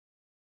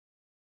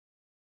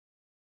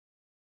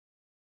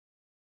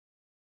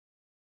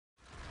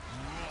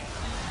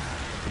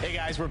Hey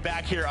guys, we're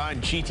back here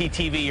on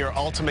GTTV, your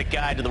ultimate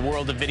guide to the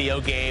world of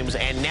video games,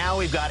 and now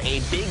we've got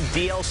a big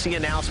DLC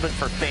announcement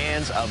for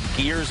fans of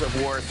Gears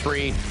of War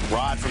 3.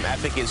 Rod from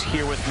Epic is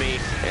here with me,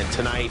 and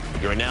tonight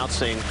you're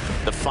announcing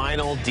the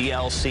final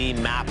DLC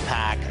map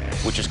pack,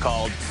 which is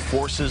called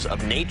Forces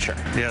of Nature.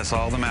 Yes,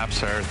 all the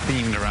maps are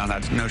themed around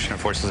that notion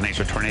of forces of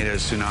nature,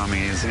 tornadoes,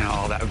 tsunamis, you know,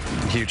 all that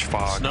huge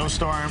fog.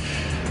 Snowstorm?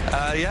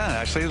 Yeah,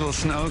 actually a little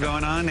snow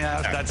going on.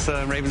 Yeah, that's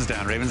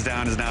Ravensdown.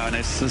 Ravensdown is now a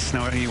nice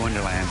snowy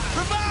wonderland.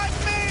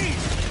 Revive me!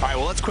 All right,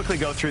 well, let's quickly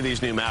go through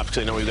these new maps,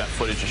 because I know we've got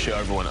footage to show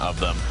everyone of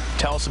them.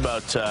 Tell us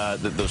about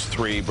those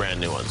three brand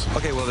new ones.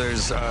 Okay, well,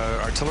 there's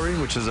Artillery,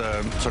 which is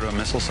a sort of a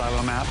missile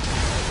silo map.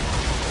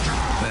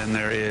 Then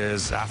there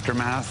is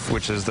Aftermath,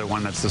 which is the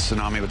one that's the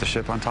tsunami with the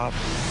ship on top.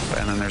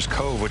 And then there's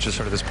Cove, which is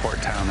sort of this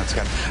port town that's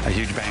got a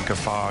huge bank of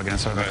fog and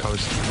it's on the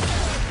coast.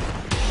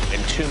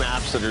 And two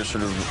maps that are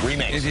sort of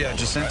remakes. Yeah,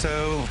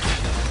 Jacinto.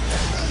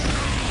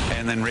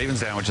 And then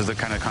Ravensdown, which is the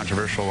kind of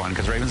controversial one,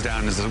 because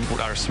Ravensdown is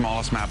our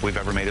smallest map we've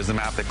ever made. It's the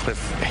map that Cliff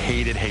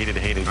hated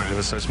because it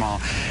was so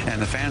small.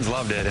 And the fans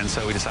loved it, and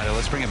so we decided,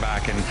 let's bring it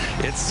back.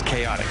 And it's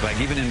chaotic. Like,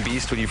 even in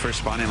Beast, when you first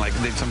spawn in, like,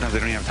 sometimes they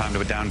don't even have time to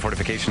put down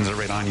fortifications are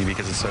right on you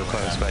because it's so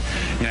close. But,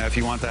 you know, if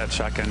you want that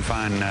shotgun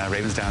fun,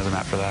 Ravensdown is a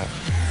map for that.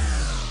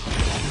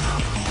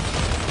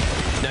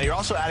 Now, you're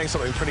also adding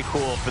something pretty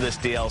cool for this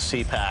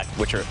DLC pack,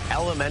 which are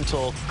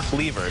elemental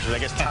cleavers, which I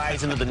guess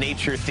ties into the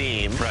nature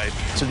theme. Right.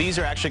 So these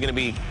are actually going to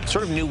be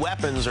sort of new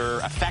weapons or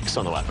effects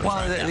on the weapons.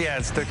 Well, right? yeah,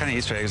 they're kind of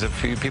Easter eggs. If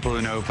people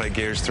who know play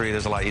Gears 3,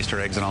 there's a lot of Easter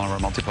eggs in all of our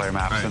multiplayer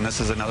maps, and this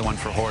is another one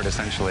for Horde,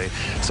 essentially.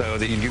 So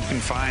that you can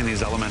find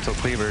these elemental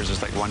cleavers,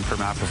 just like one per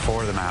map of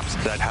 4 of the maps,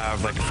 that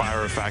have like a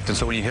fire effect, and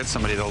so when you hit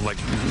somebody, they'll like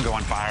go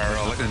on fire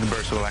or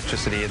burst with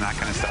electricity and that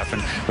kind of stuff.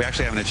 And we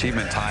actually have an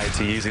achievement tied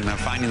to using them,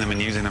 finding them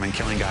and using them and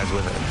killing guys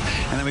with it.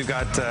 And then we've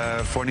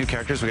got 4 new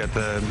characters. We got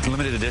the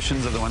limited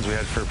editions of the ones we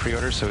had for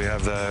pre-order. So we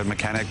have the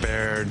Mechanic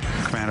Bear,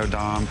 Commando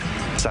Dom,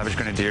 Savage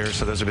Grenadier.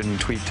 So those have been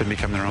tweaked to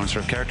become their own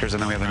sort of characters.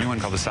 And then we have a new one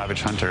called the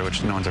Savage Hunter,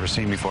 which no one's ever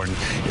seen before, and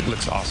it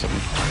looks awesome.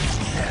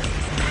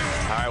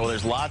 All right, well,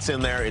 there's lots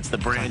in there. It's the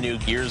brand new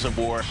Gears of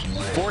War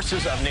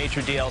Forces of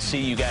Nature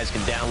DLC you guys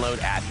can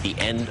download at the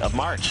end of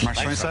March. March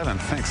 27th.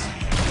 Thanks.